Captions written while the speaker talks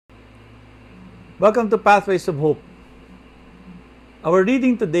Welcome to Pathways of Hope. Our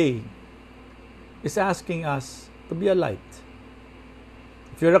reading today is asking us to be a light.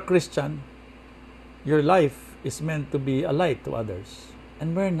 If you're a Christian, your life is meant to be a light to others,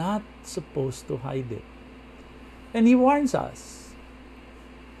 and we're not supposed to hide it. And he warns us,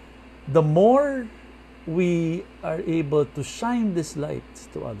 the more we are able to shine this light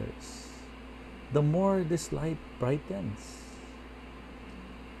to others, the more this light brightens.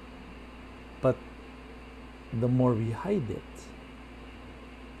 But the more we hide it,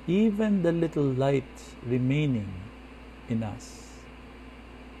 even the little light remaining in us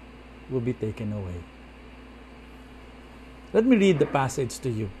will be taken away. Let me read the passage to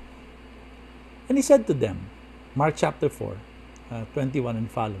you. And he said to them, Mark chapter 4, 21 and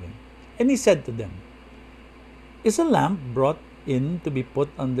following. And he said to them, is a lamp brought in to be put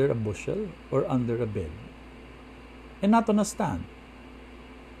under a bushel or under a bed, and not on a stand?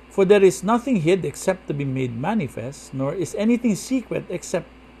 For there is nothing hid except to be made manifest, nor is anything secret except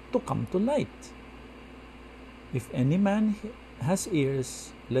to come to light. If any man has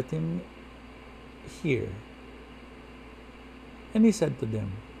ears, let him hear. And he said to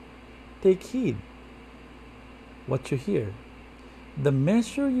them, take heed what you hear. The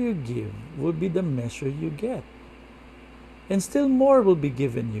measure you give will be the measure you get, and still more will be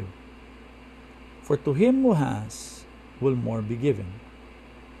given you. For to him who has will more be given,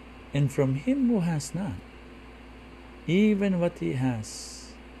 and from him who has not, even what he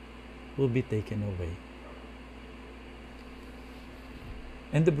has will be taken away.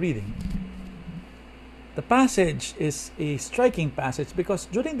 And the breathing. The passage is a striking passage because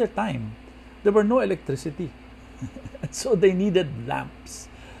during their time, there were no electricity. So they needed lamps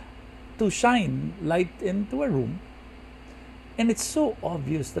to shine light into a room. And it's so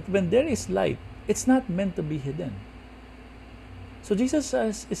obvious that when there is light, it's not meant to be hidden. So Jesus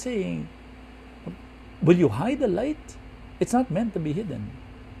is saying, will you hide the light? It's not meant to be hidden.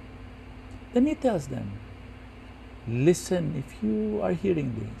 Then he tells them, listen if you are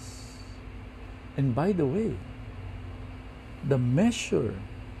hearing this. And by the way, the measure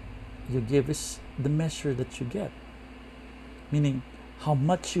you give is the measure that you get. Meaning, how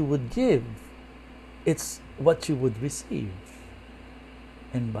much you would give, it's what you would receive.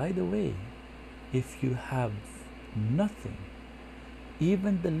 And by the way, if you have nothing,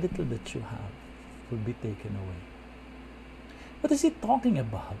 even the little that you have will be taken away. What is he talking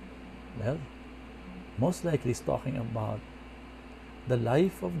about? Well, most likely he's talking about the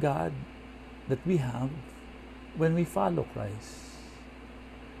life of God that we have when we follow Christ.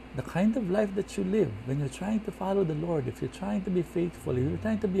 The kind of life that you live when you're trying to follow the Lord, if you're trying to be faithful, if you're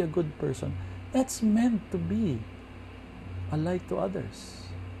trying to be a good person, that's meant to be a light to others.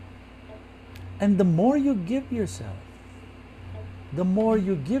 And the more you give yourself, the more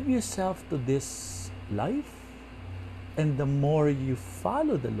you give yourself to this life, and the more you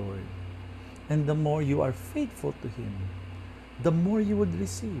follow the Lord, and the more you are faithful to Him, the more you would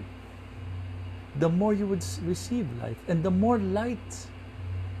receive. The more you would receive life, and the more light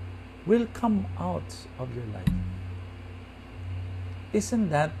will come out of your life.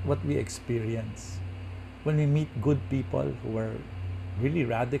 Isn't that what we experience when we meet good people who are really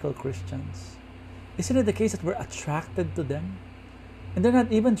radical Christians? Isn't it the case that we're attracted to them? And they're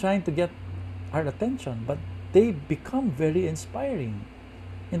not even trying to get our attention, but they become very inspiring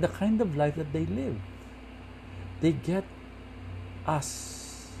in the kind of life that they live. They get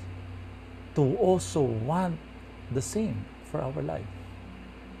us to also want the same for our life.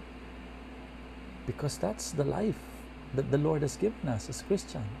 Because that's the life that the Lord has given us as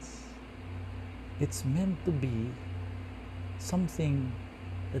Christians. It's meant to be something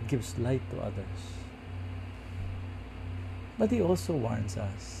that gives light to others. But He also warns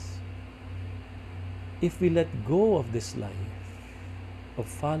us, if we let go of this life, of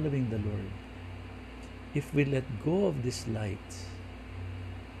following the Lord, if we let go of this light,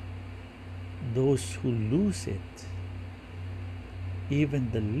 those who lose it, even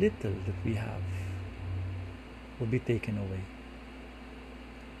the little that we have, will be taken away.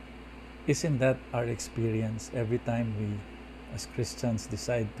 Isn't that our experience every time we, as Christians,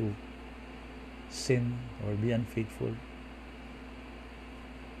 decide to sin or be unfaithful?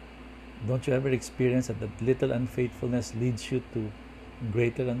 Don't you ever experience that little unfaithfulness leads you to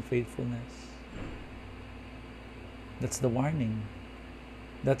greater unfaithfulness? That's the warning.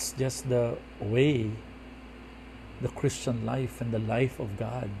 That's just the way the Christian life and the life of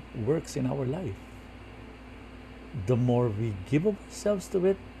God works in our life. The more we give of ourselves to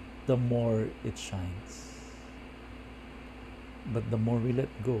it, the more it shines. But the more we let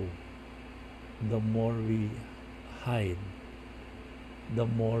go, the more we hide, the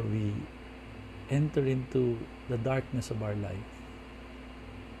more we enter into the darkness of our life,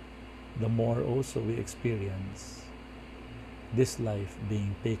 the more also we experience this life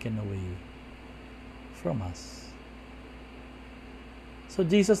being taken away from us. So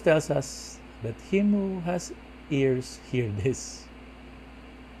Jesus tells us, let him who has ears hear this.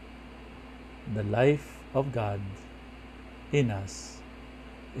 The life of God in us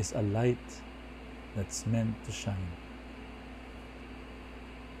is a light that's meant to shine.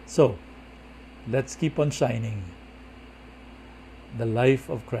 So, let's keep on shining the life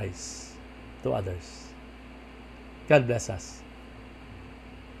of Christ to others. God bless us.